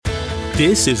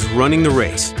This is Running the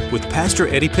Race with Pastor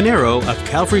Eddie Pinero of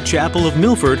Calvary Chapel of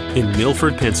Milford in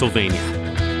Milford, Pennsylvania.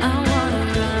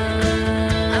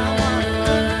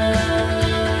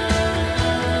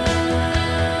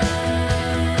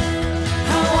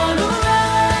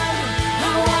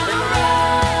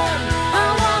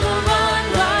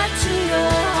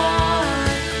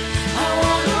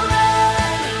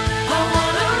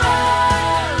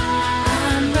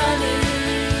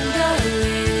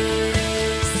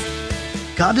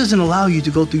 God doesn't allow you to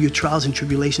go through your trials and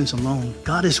tribulations alone.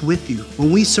 God is with you.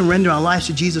 When we surrender our lives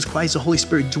to Jesus Christ, the Holy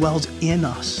Spirit dwells in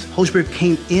us. Holy Spirit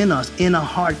came in us, in our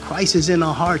heart. Christ is in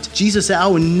our hearts. Jesus said, I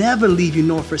will never leave you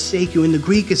nor forsake you. In the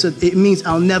Greek, it means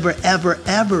I'll never, ever,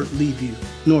 ever leave you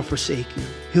nor forsake you.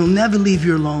 He'll never leave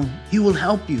you alone. He will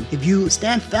help you. If you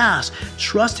stand fast,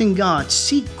 trust in God,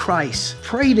 seek Christ,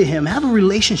 pray to Him, have a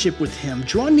relationship with Him,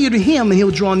 draw near to Him, and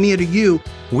He'll draw near to you.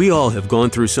 We all have gone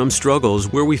through some struggles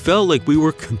where we felt like we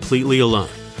were completely alone.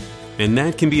 And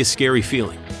that can be a scary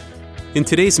feeling. In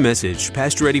today's message,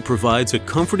 Pastor Eddie provides a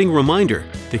comforting reminder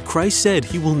that Christ said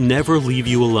He will never leave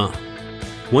you alone.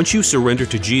 Once you surrender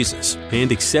to Jesus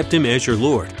and accept Him as your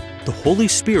Lord, the Holy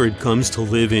Spirit comes to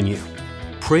live in you.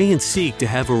 Pray and seek to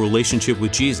have a relationship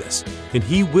with Jesus, and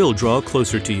He will draw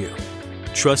closer to you.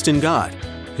 Trust in God,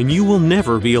 and you will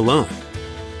never be alone.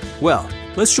 Well,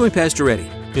 let's join Pastor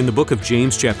Eddie in the book of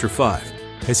James chapter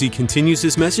 5 as he continues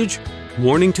his message,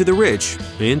 warning to the rich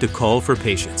and a call for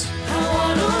patience.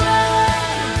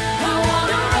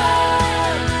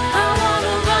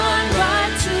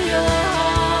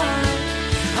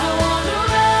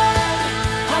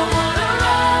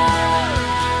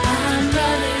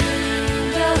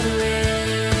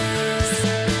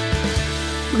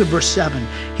 Look at verse 7.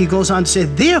 He goes on to say,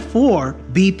 therefore,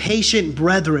 be patient,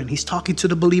 brethren. He's talking to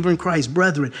the believer in Christ,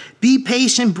 brethren. Be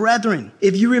patient, brethren.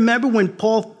 If you remember when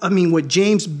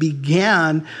James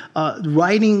began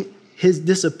writing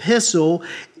this epistle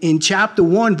in chapter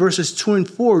 1, verses 2 and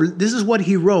 4, this is what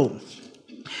he wrote.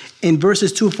 In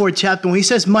verses 2 and 4, chapter 1, he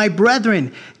says, my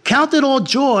brethren, count it all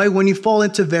joy when you fall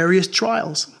into various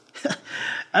trials.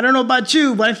 I don't know about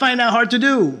you, but I find that hard to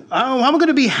do. I'm going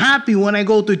to be happy when I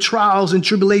go through trials and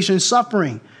tribulation and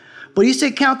suffering. But he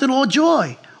said, count it all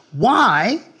joy.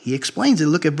 Why? He explains it.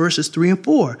 Look at verses 3 and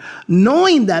 4.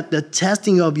 Knowing that the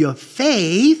testing of your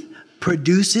faith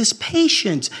produces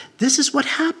patience. This is what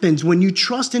happens when you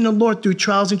trust in the Lord through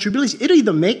trials and tribulations. It'll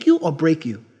either make you or break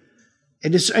you.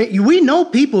 We know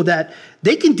people that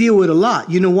they can deal with a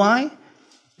lot. You know why?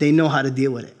 They know how to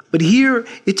deal with it. But here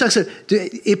it talks about,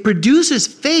 it produces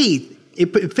faith.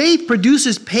 Faith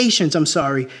produces patience.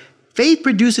 Faith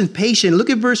produces patience. Look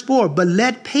at verse 4. But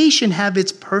let patience have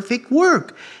its perfect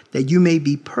work, that you may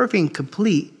be perfect and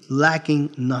complete,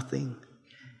 lacking nothing.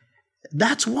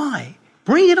 That's why.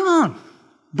 Bring it on.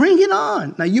 Bring it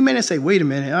on. Now you may not say, wait a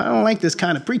minute, I don't like this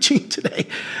kind of preaching today.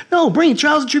 No, bring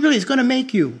trials and tribulations. It's going to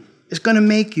make you. It's going to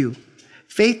make you.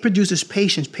 Faith produces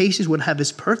patience. Patience will have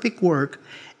its perfect work,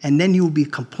 and then you will be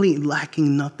complete,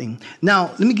 lacking nothing. Now,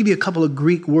 let me give you a couple of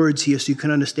Greek words here so you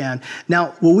can understand.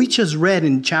 Now, what we just read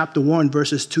in chapter 1,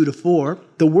 verses 2 to 4,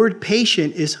 the word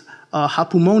patient is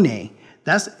hapumone.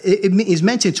 It is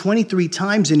mentioned 23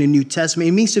 times in the New Testament.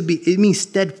 It means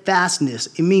steadfastness.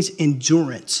 It means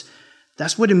endurance.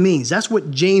 That's what it means. That's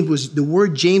what the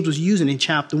word James was using in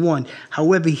chapter 1.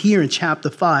 However, here in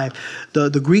chapter 5,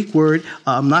 the Greek word,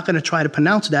 I'm not going to try to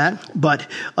pronounce that, but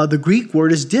the Greek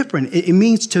word is different. It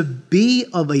means to be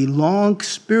of a long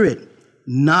spirit,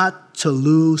 not to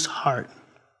lose heart.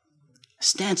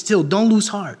 Stand still. Don't lose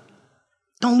heart.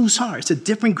 Don't lose heart. It's a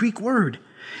different Greek word.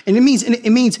 And it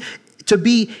means to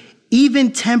be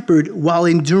even tempered while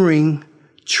enduring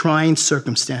trying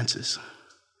circumstances.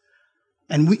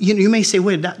 And you may say,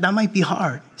 wait, that might be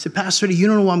hard. I said, Pastor, you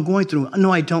don't know what I'm going through.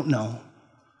 No, I don't know.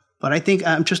 But I think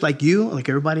I'm just like you, like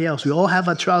everybody else. We all have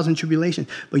our trials and tribulations.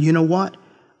 But you know what?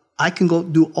 I can go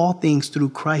do all things through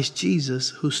Christ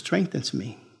Jesus who strengthens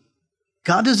me.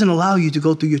 God doesn't allow you to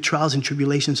go through your trials and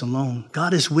tribulations alone.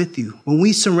 God is with you. When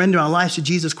we surrender our lives to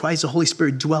Jesus Christ, the Holy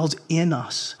Spirit dwells in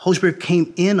us. Holy Spirit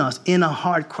came in us, in our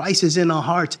heart. Christ is in our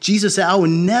hearts. Jesus said, I will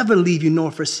never leave you nor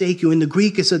forsake you. In the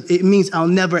Greek, it means I'll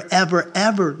never, ever,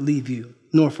 ever leave you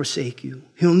nor forsake you.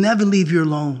 He'll never leave you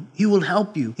alone. He will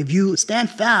help you. If you stand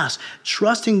fast,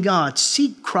 trust in God,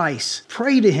 seek Christ,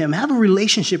 pray to Him, have a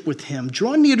relationship with Him,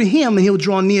 draw near to Him, and He'll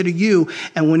draw near to you.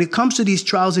 And when it comes to these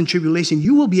trials and tribulations,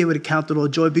 you will be able to count it all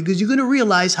joy because you're going to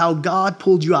realize how God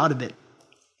pulled you out of it.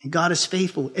 And God is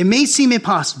faithful. It may seem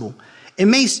impossible. You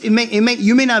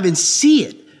may not even see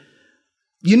it.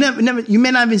 You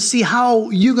may not even see how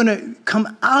you're going to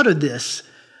come out of this.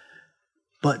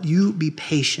 But you be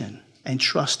patient. and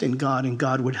trust in God, and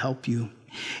God would help you.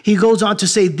 He goes on to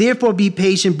say, therefore be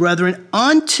patient, brethren,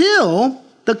 until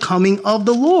the coming of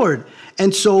the Lord.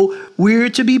 And so we're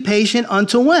to be patient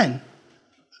until when?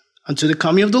 Until the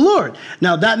coming of the Lord.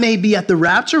 Now that may be at the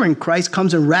rapture and Christ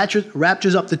comes and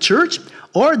raptures up the church,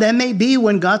 or that may be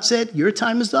when God said, your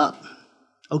time is up.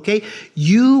 Okay?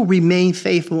 You remain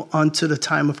faithful unto the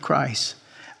time of Christ.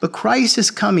 But Christ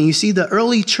is coming. You see, the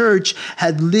early church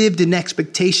had lived in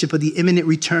expectation for the imminent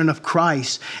return of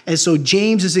Christ. And so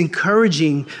James is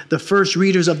encouraging the first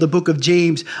readers of the book of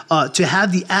James to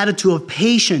have the attitude of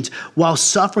patience while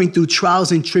suffering through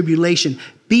trials and tribulation.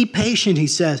 Be patient, he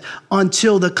says,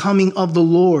 until the coming of the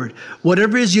Lord.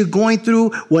 Whatever it is you're going through,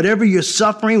 whatever you're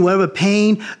suffering, whatever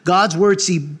pain, God's word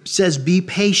says, be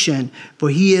patient,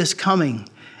 for he is coming.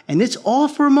 And it's all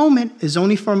for a moment. It's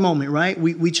only for a moment, right?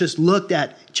 We just looked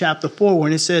at chapter 4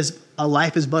 when it says, a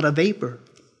life is but a vapor.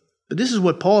 But this is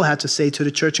what Paul had to say to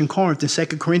the church in Corinth in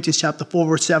 2 Corinthians chapter 4,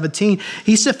 verse 17.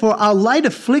 He said, for our light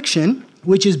affliction,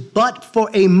 which is but for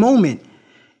a moment,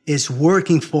 is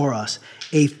working for us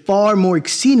a far more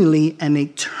exceedingly and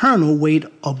eternal weight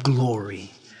of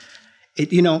glory.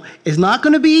 It's not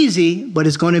going to be easy, but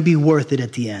it's going to be worth it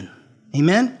at the end.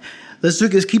 Amen?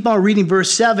 Let's keep on reading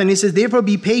verse 7. It says, therefore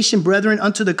be patient, brethren,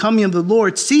 unto the coming of the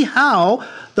Lord. See how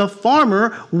the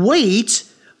farmer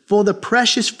waits for the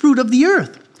precious fruit of the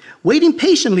earth, waiting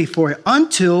patiently for it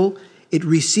until it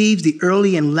receives the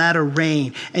early and latter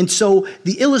rain. And so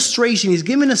the illustration, he's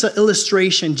giving us an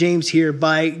illustration, James, here,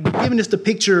 by giving us the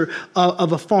picture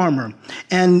of a farmer.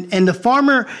 And the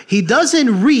farmer, he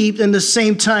doesn't reap in the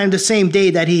same day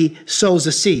that he sows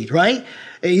the seed, right?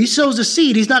 He sows the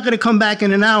seed, he's not going to come back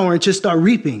in an hour and just start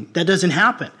reaping. That doesn't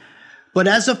happen. But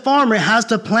as a farmer has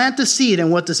to plant the seed,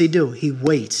 and what does he do? He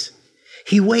waits.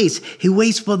 He waits. He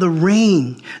waits for the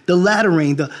rain, the latter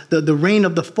rain, the rain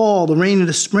of the fall, the rain of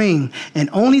the spring. And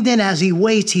only then as he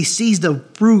waits, he sees the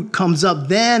fruit comes up,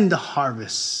 then the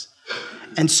harvest.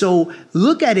 And so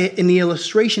look at it in the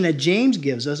illustration that James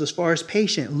gives us as far as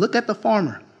patient. Look at the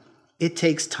farmer. It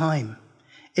takes time.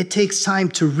 It takes time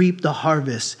to reap the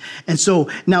harvest. And so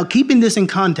now keeping this in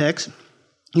context,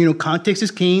 context is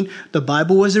king. The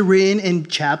Bible wasn't written in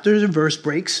chapters and verse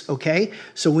breaks, okay?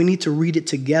 So we need to read it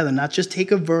together, not just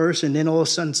take a verse and then all of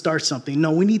a sudden start something.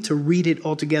 No, we need to read it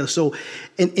all together. So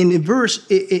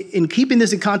in keeping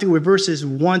this in context with verses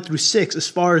 1 through 6, as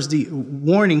far as the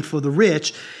warning for the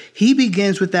rich, he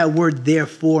begins with that word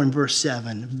therefore in verse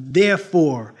 7.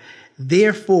 Therefore,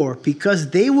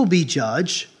 because they will be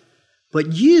judged,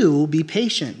 but you be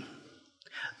patient.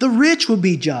 The rich will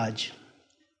be judged.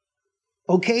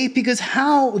 Okay, because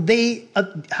how they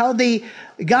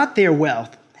got their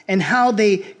wealth and how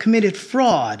they committed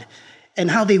fraud and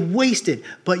how they wasted.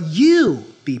 But you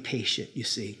be patient, you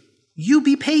see. You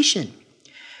be patient.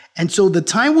 And so the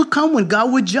time will come when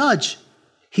God would judge.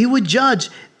 He would judge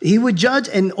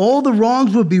and all the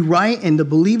wrongs would be right and the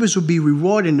believers would be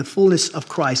rewarded in the fullness of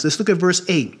Christ. Let's look at verse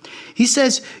 8. He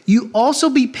says, you also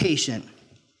be patient.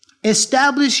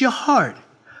 Establish your heart,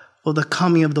 for the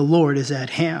coming of the Lord is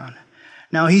at hand.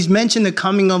 Now, he's mentioned the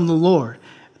coming of the Lord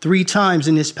 3 times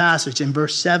in this passage in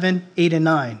verse 7, 8, and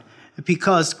 9,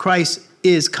 because Christ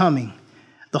is coming.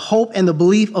 The hope and the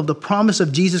belief of the promise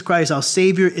of Jesus Christ, our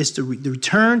Savior, is to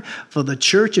return for the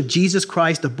church of Jesus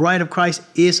Christ. The bride of Christ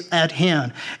is at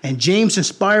hand. And James,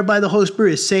 inspired by the Holy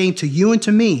Spirit, is saying to you and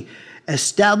to me,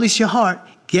 establish your heart,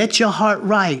 get your heart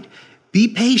right. Be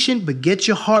patient, but get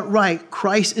your heart right.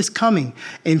 Christ is coming.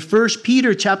 In 1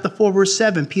 Peter chapter 4, verse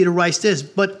 7, Peter writes this,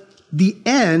 but the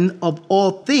end of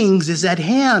all things is at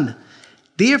hand.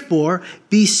 Therefore,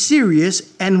 be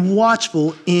serious and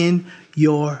watchful in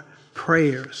your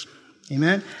prayers.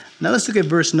 Amen. Now let's look at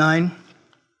verse 9.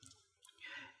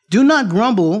 Do not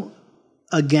grumble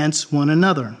against one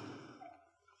another.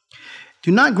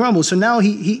 Do not grumble. So now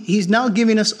he's now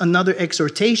giving us another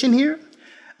exhortation here.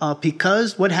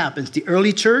 Because what happens? The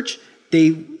early church,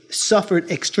 they suffered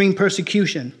extreme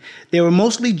persecution. They were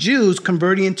mostly Jews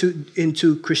converting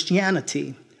into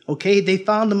Christianity. Okay, they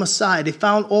found the Messiah. They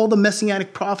found all the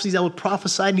messianic prophecies that were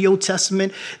prophesied in the Old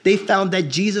Testament. They found that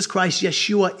Jesus Christ,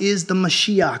 Yeshua, is the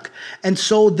Mashiach. And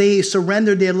so they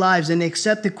surrendered their lives and they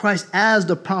accepted Christ as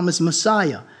the promised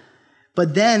Messiah.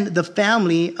 But then the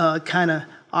family kind of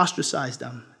ostracized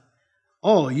them.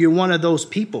 Oh, you're one of those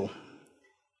people.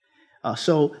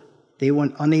 So they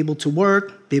were unable to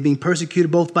work. They're being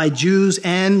persecuted both by Jews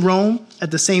and Rome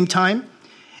at the same time.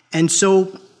 And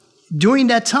so during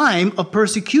that time of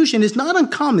persecution, it's not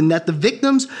uncommon that the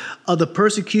victims of the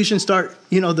persecution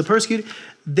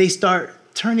they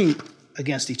start turning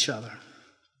against each other.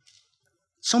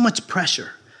 So much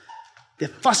pressure. They're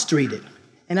frustrated.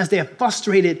 And as they're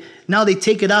frustrated, now they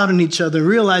take it out on each other,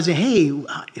 realizing, hey,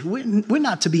 we're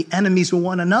not to be enemies with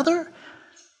one another.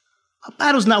 Our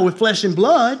battle's not with flesh and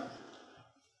blood,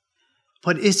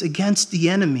 but it's against the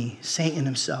enemy, Satan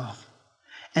himself.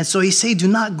 And so he say, do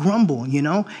not grumble, you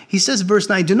know. He says, verse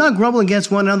 9, do not grumble against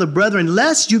one another, brethren,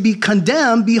 lest you be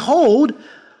condemned. Behold,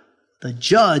 the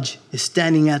judge is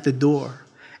standing at the door.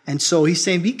 And so he's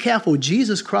saying, be careful.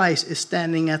 Jesus Christ is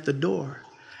standing at the door.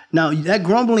 Now, that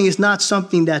grumbling is not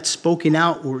something that's spoken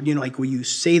out, or, you know, like when you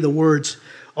say the words,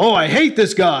 oh, I hate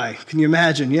this guy. Can you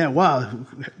imagine? Yeah, wow,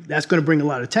 that's going to bring a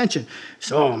lot of attention.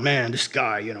 So, oh, man, this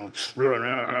guy, you know,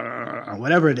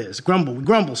 whatever it is, we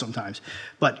grumble sometimes.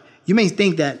 But you may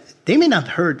think that they may not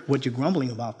have heard what you're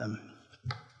grumbling about them,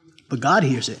 but God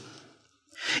hears it.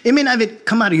 It may not even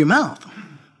come out of your mouth,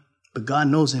 but God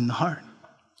knows in the heart.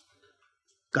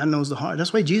 God knows the heart.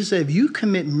 That's why Jesus said, if you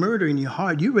commit murder in your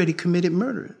heart, you already committed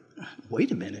murder. Wait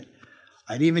a minute.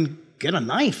 I didn't even get a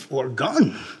knife or a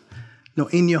gun. No,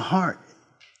 in your heart,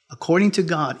 according to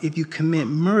God, if you commit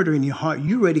murder in your heart,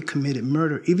 you already committed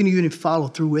murder, even if you didn't follow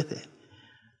through with it.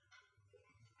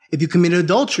 If you committed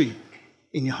adultery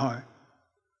in your heart,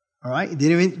 all right, you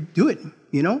didn't even do it,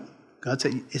 you know, God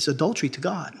said it's adultery to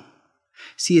God.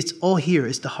 See, it's all here.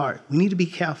 It's the heart. We need to be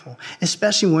careful,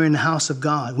 especially when we're in the house of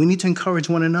God. We need to encourage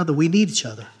one another. We need each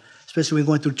other, especially when we're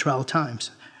going through trial times,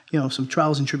 you know, some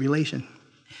trials and tribulation.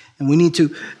 And we need to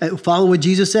follow what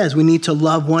Jesus says. We need to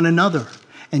love one another.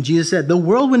 And Jesus said, the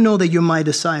world will know that you're my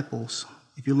disciples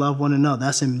if you love one another.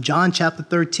 That's in John chapter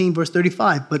 13, verse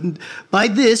 35. But by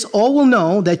this, all will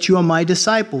know that you are my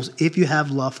disciples if you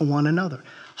have love for one another.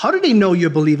 How do they know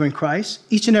you're a believer in Christ?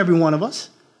 Each and every one of us.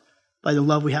 By the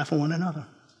love we have for one another.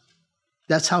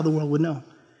 That's how the world would know.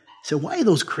 So why are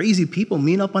those crazy people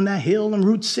meeting up on that hill on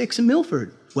Route 6 in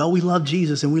Milford? Well, we love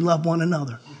Jesus and we love one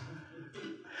another.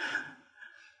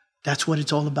 That's what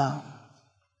it's all about.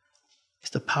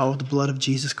 It's the power of the blood of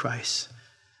Jesus Christ.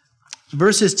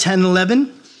 Verses 10 and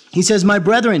 11, he says, my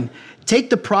brethren,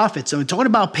 take the prophets. And we're talking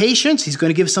about patience. He's going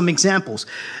to give some examples.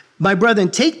 My brethren,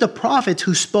 take the prophets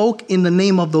who spoke in the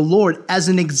name of the Lord as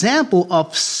an example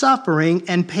of suffering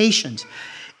and patience.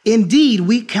 Indeed,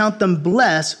 we count them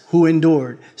blessed who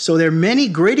endured. So there are many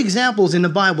great examples in the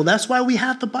Bible. That's why we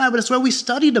have the Bible. That's why we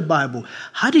study the Bible.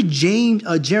 How did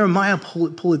Jeremiah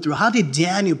pull it through? How did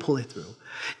Daniel pull it through?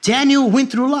 Daniel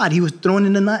went through a lot. He was thrown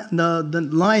in the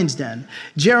lion's den.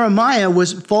 Jeremiah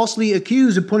was falsely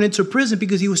accused and put into prison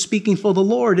because he was speaking for the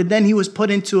Lord. And then he was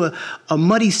put into a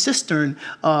muddy cistern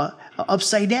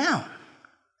upside down.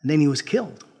 And then he was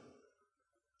killed.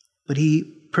 But he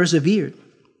persevered.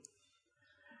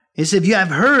 He said, you have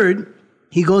heard,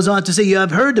 he goes on to say, you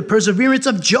have heard the perseverance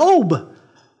of Job.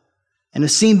 And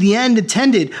have seen the end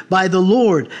intended by the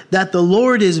Lord, that the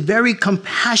Lord is very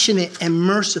compassionate and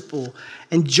merciful.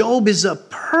 And Job is a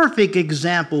perfect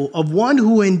example of one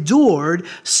who endured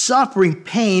suffering,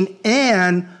 pain,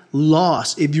 and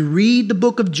loss. If you read the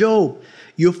book of Job,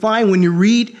 you'll find when you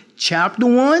read chapter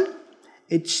 1,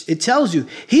 it tells you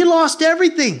he lost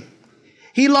everything.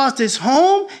 He lost his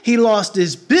home, he lost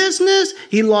his business,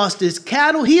 he lost his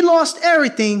cattle, he lost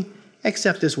everything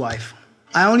except his wife.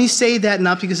 I only say that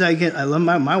not because I love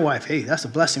my wife. Hey, that's a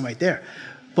blessing right there.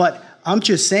 But I'm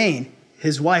just saying,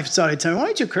 his wife started telling me, why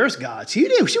don't you curse God? She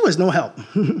was no help.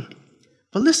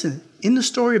 But listen, in the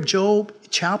story of Job,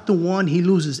 chapter 1, he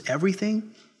loses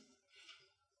everything.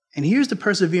 And here's the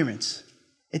perseverance.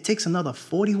 It takes another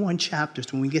 41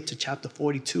 chapters. When we get to chapter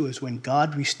 42 is when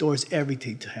God restores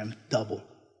everything to him double.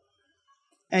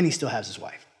 And he still has his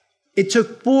wife. It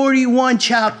took 41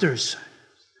 chapters.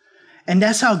 And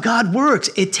that's how God works.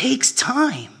 It takes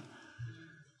time.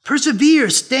 Persevere,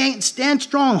 stand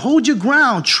strong, hold your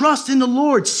ground, trust in the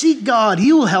Lord, seek God.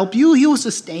 He will help you. He will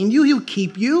sustain you. He'll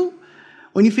keep you.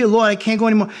 When you feel, Lord, I can't go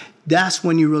anymore, that's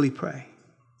when you really pray.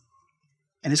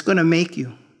 And it's going to make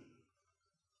you.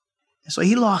 And so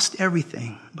he lost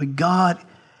everything, but God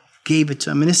gave it to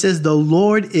him. And it says, the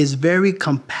Lord is very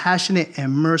compassionate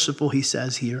and merciful, he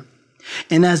says here.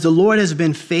 And as the Lord has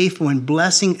been faithful in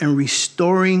blessing and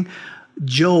restoring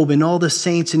Job and all the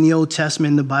saints in the Old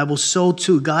Testament in the Bible, so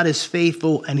too God is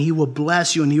faithful and he will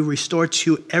bless you and he will restore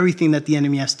to you everything that the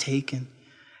enemy has taken.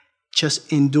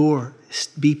 Just endure,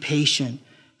 be patient,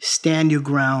 stand your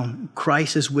ground.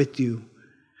 Christ is with you.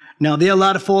 Now, there are a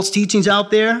lot of false teachings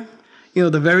out there. You know,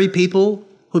 the very people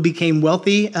who became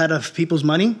wealthy out of people's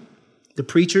money, the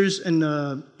preachers and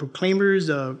the proclaimers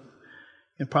and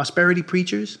prosperity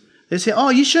preachers, they say, oh,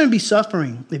 you shouldn't be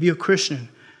suffering if you're a Christian.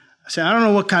 I say, I don't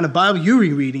know what kind of Bible you're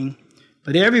reading,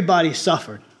 but everybody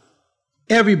suffered.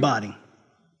 Everybody.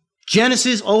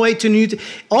 Genesis all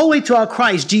the way to our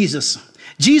Christ, Jesus.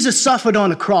 Jesus suffered on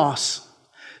the cross.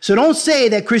 So don't say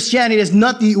that Christianity is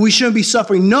nothing, we shouldn't be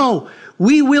suffering. No,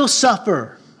 we will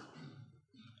suffer.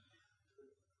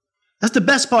 That's the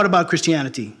best part about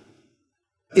Christianity.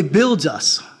 It builds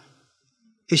us.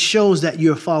 It shows that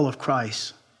you're a follower of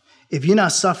Christ. If you're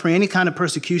not suffering any kind of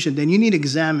persecution, then you need to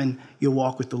examine your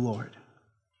walk with the Lord.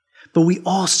 But we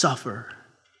all suffer.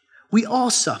 We all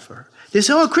suffer. They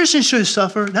say, oh, Christians should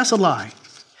suffer. That's a lie.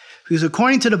 Because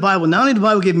according to the Bible, not only the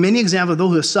Bible gives many examples of those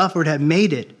who have suffered have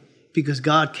made it because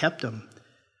God kept them.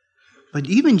 But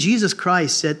even Jesus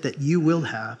Christ said that you will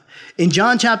have. In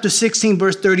John chapter 16,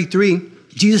 verse 33,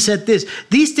 Jesus said this,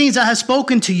 these things I have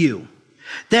spoken to you,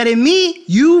 that in me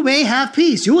you may have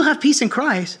peace. You will have peace in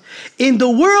Christ. In the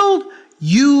world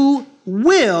you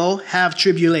will have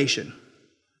tribulation.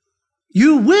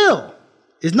 You will.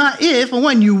 It's not if or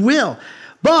when, you will.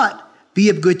 But be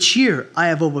of good cheer. I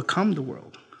have overcome the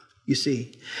world. You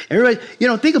see. Everybody,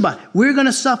 think about it. We're going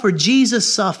to suffer.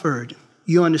 Jesus suffered.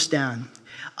 You understand.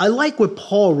 I like what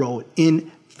Paul wrote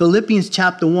in Philippians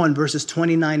chapter 1, verses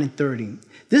 29 and 30.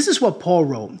 This is what Paul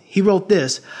wrote. He wrote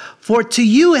this, for to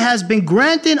you it has been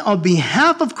granted on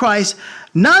behalf of Christ,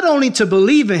 not only to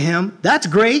believe in him, that's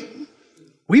great.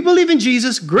 We believe in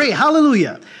Jesus, great,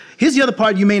 hallelujah. Here's the other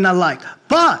part you may not like,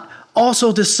 but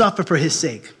also to suffer for his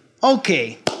sake.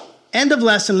 Okay, end of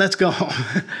lesson, let's go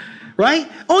home.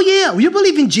 Right? Oh yeah, you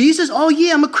believe in Jesus? Oh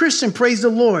yeah, I'm a Christian, praise the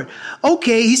Lord.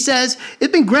 Okay, he says,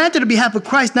 it's been granted on behalf of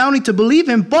Christ, not only to believe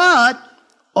him, but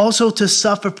also to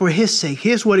suffer for his sake.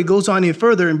 Here's what it goes on here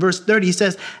further in verse 30. He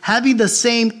says, having the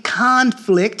same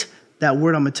conflict, that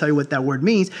word, I'm going to tell you what that word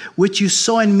means, which you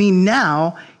saw in me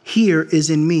now, here is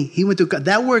in me. He went through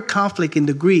that word conflict in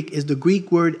the Greek is the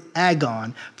Greek word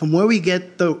agon, from where we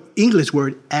get the English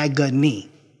word agony.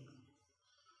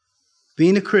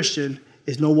 Being a Christian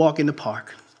is no walk in the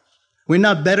park. We're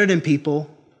not better than people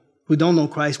who don't know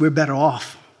Christ. We're better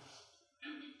off.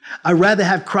 I'd rather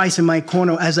have Christ in my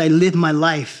corner as I live my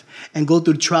life and go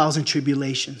through trials and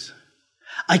tribulations.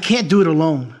 I can't do it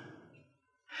alone.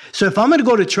 So if I'm going to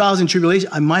go to trials and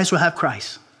tribulations, I might as well have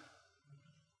Christ.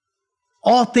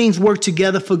 All things work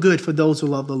together for good for those who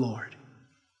love the Lord.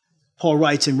 Paul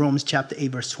writes in Romans chapter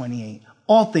 8, verse 28.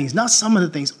 All things, not some of the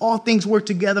things, all things work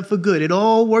together for good. It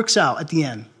all works out at the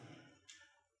end.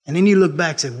 And then you look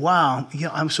back and say, wow,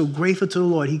 I'm so grateful to the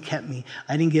Lord. He kept me.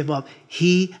 I didn't give up.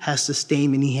 He has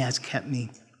sustained me and he has kept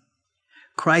me.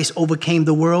 Christ overcame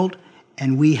the world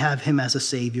and we have him as a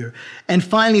savior. And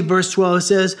finally, verse 12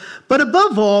 says, but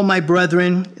above all, my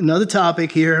brethren, another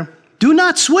topic here, do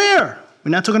not swear. We're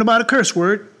not talking about a curse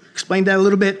word. Explain that a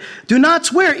little bit. Do not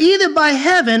swear either by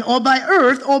heaven or by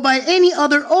earth or by any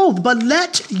other oath, but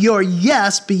let your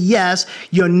yes be yes,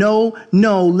 your no,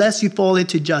 no, lest you fall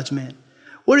into judgment.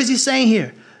 What is he saying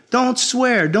here? Don't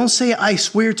swear. Don't say, I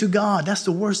swear to God. That's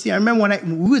the worst thing. I remember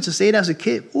when we used to say it as a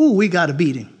kid. Ooh, we got a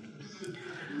beating.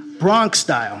 Bronx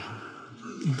style.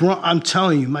 I'm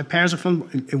telling you, my parents are from,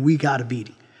 and we got a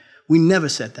beating. We never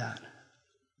said that.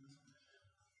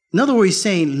 In other words, he's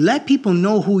saying, let people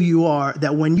know who you are,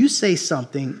 that when you say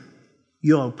something,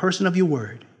 you're a person of your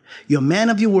word. You're a man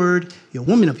of your word. You're a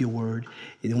woman of your word.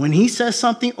 And when he says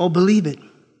something, believe it.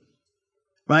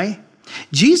 Right?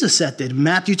 Jesus said that in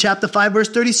Matthew chapter 5, verse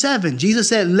 37. Jesus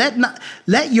said,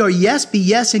 let your yes be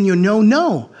yes and your no,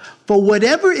 no. For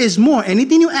whatever is more,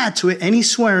 anything you add to it, any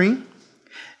swearing,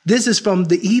 this is from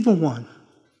the evil one.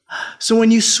 So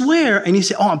when you swear and you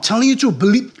say, I'm telling you the truth,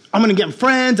 believe, I'm going to get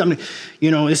friends.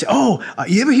 They say,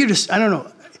 you ever hear this? I don't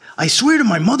know. I swear to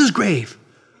my mother's grave.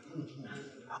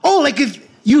 Like if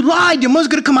you lied, your mother's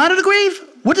going to come out of the grave?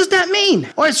 What does that mean?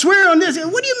 Or I swear on this.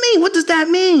 What do you mean? What does that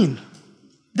mean?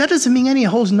 That doesn't mean anything.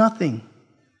 It holds nothing.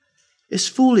 It's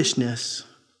foolishness.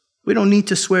 We don't need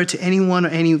to swear to anyone or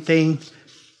anything.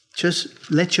 Just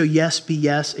let your yes be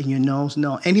yes and your no's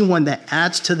no. Anyone that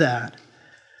adds to that,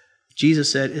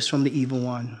 Jesus said, is from the evil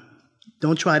one.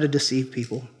 Don't try to deceive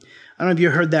people. I don't know if you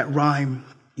heard that rhyme.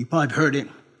 You probably heard it.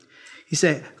 He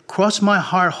said, cross my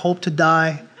heart, hope to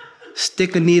die,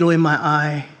 stick a needle in my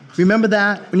eye. Remember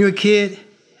that when you were a kid?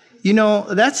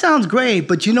 That sounds great,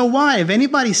 but you know why? If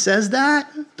anybody says that,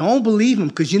 don't believe them,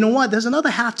 because you know what? There's another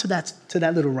half to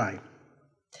that little rhyme,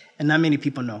 and not many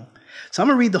people know. So I'm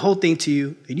going to read the whole thing to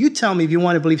you, and you tell me if you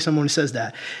want to believe someone who says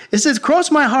that. It says, cross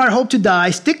my heart, hope to die,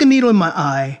 stick a needle in my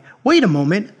eye. Wait a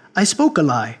moment, I spoke a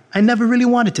lie. I never really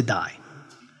wanted to die.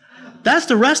 That's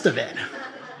the rest of it.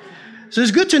 So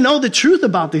it's good to know the truth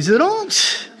about these.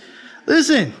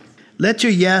 Listen, let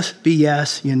your yes be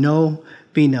yes, your no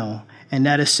be no. And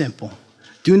that is simple.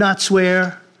 Do not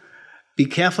swear. Be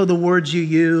careful of the words you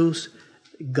use.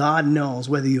 God knows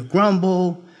whether you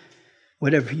grumble,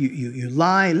 whatever you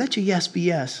lie, let your yes be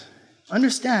yes.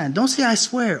 Understand. Don't say I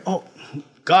swear. Oh,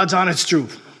 God's honest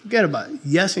truth. Forget about it.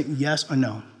 Yes or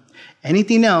no.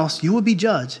 Anything else, you will be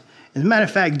judged. As a matter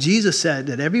of fact, Jesus said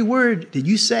that every word that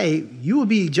you say, you will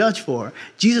be judged for.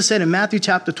 Jesus said in Matthew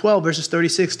chapter 12, verses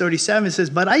 36, 37, it says,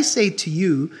 but I say to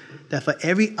you that for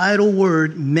every idle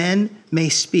word men may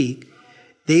speak,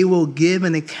 they will give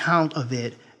an account of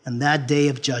it on that day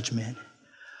of judgment.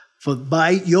 For by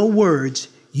your words,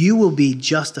 you will be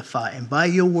justified, and by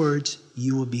your words,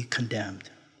 you will be condemned.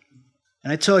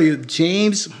 And I tell you,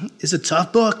 James is a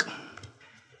tough book.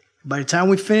 By the time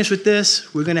we finish with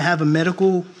this, we're going to have a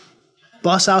medical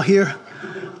bus out here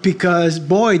because,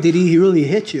 boy, did he really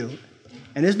hit you.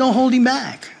 And there's no holding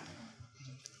back.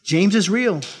 James is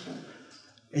real.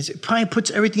 It probably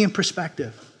puts everything in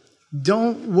perspective.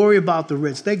 Don't worry about the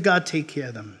rich. Let God take care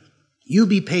of them. You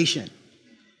be patient.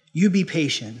 You be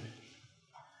patient.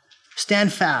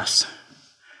 Stand fast.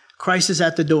 Christ is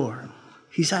at the door.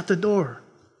 He's at the door.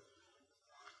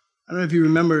 I don't know if you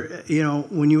remember,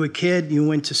 when you were a kid, you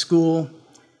went to school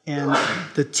and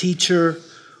the teacher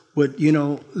would,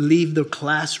 leave the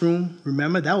classroom.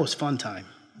 Remember? That was fun time.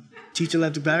 Teacher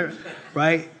left the classroom,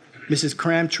 right? Mrs.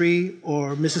 Cramtree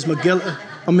or Mrs.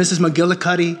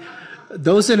 McGillicuddy.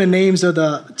 Those are the names of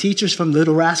the teachers from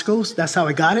Little Rascals. That's how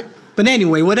I got it. But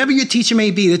anyway, whatever your teacher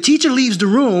may be, the teacher leaves the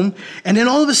room, and then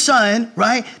all of a sudden,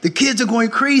 right, the kids are going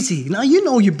crazy. Now,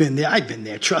 you've been there. I've been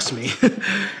there, trust me.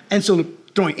 And so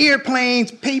throwing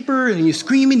airplanes, paper, and you're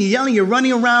screaming, you're yelling, you're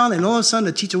running around, and all of a sudden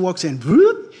the teacher walks in.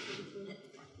 Whoop.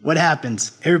 What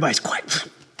happens? Everybody's quiet.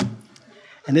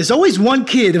 And there's always one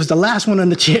kid that was the last one on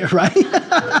the chair, right?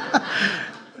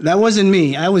 That wasn't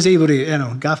me. I was able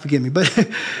to, God forgive me. But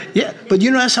yeah, but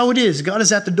that's how it is. God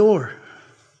is at the door.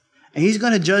 And he's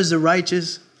going to judge the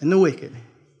righteous and the wicked.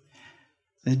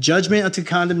 And judgment unto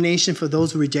condemnation for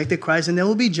those who rejected Christ, and there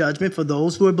will be judgment for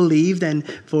those who are believed, and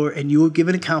you will give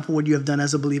an account for what you have done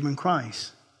as a believer in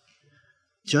Christ.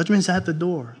 Judgment's at the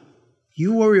door.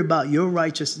 You worry about your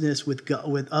righteousness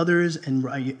with others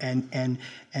and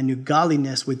your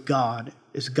godliness with God.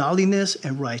 It's godliness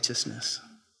and righteousness.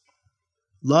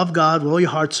 Love God with all your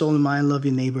heart, soul, and mind. Love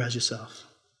your neighbor as yourself.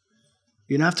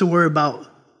 You don't have to worry about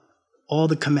all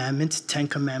the commandments, 10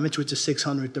 commandments, which is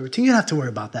 613. You don't have to worry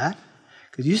about that.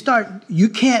 Because you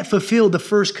can't fulfill the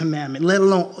first commandment, let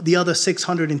alone the other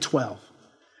 612.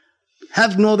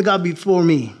 Have no other God before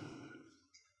me.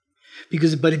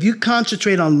 But if you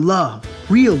concentrate on love,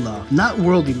 real love, not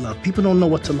worldly love, people don't know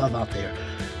what to love out there.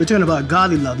 We're talking about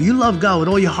godly love. You love God with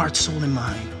all your heart, soul, and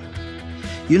mind.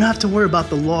 You don't have to worry about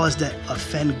the laws that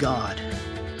offend God.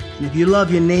 And if you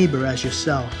love your neighbor as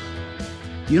yourself,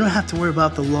 you don't have to worry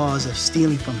about the laws of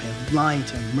stealing from him, lying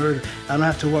to him, murder. I don't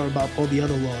have to worry about all the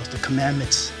other laws, the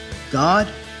commandments. God,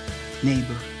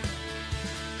 neighbor.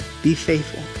 Be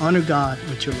faithful. Honor God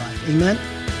with your life. Amen?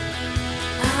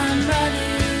 I'm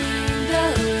running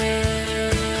the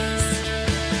race.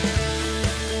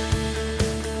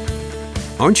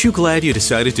 Aren't you glad you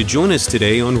decided to join us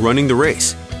today on Running the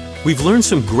Race? We've learned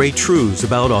some great truths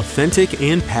about authentic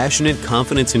and passionate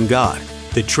confidence in God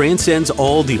that transcends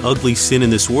all the ugly sin in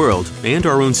this world and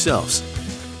our own selves.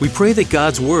 We pray that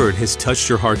God's Word has touched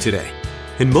your heart today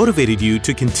and motivated you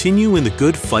to continue in the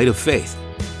good fight of faith.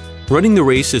 Running the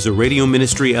Race is a radio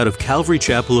ministry out of Calvary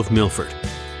Chapel of Milford.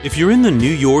 If you're in the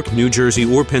New York, New Jersey,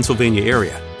 or Pennsylvania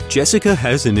area, Jessica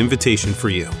has an invitation for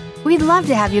you. We'd love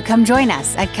to have you come join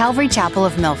us at Calvary Chapel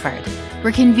of Milford.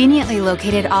 We're conveniently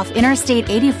located off Interstate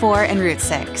 84 and Route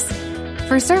 6.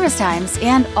 For service times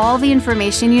and all the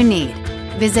information you need,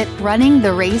 visit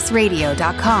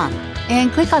runningtheraceradio.com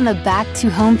and click on the Back to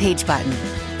Homepage button.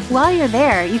 While you're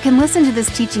there, you can listen to this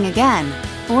teaching again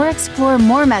or explore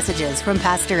more messages from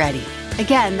Pastor Eddie.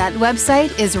 Again, that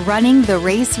website is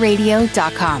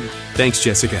runningtheraceradio.com. Thanks,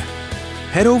 Jessica.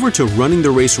 Head over to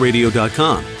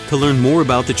runningtheraceradio.com to learn more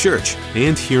about the church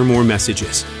and hear more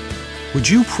messages. Would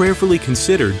you prayerfully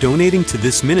consider donating to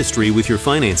this ministry with your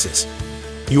finances?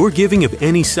 Your giving of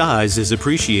any size is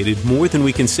appreciated more than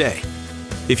we can say.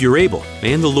 If you're able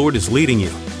and the Lord is leading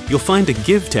you, you'll find a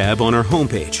Give tab on our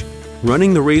homepage,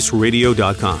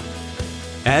 runningtheraceradio.com.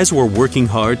 As we're working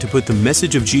hard to put the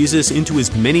message of Jesus into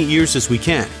as many ears as we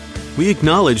can, we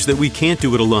acknowledge that we can't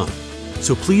do it alone.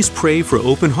 So please pray for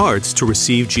open hearts to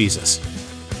receive Jesus.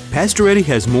 Pastor Eddie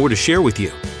has more to share with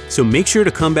you, so make sure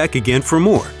to come back again for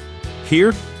more,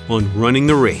 here on Running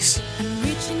the Race.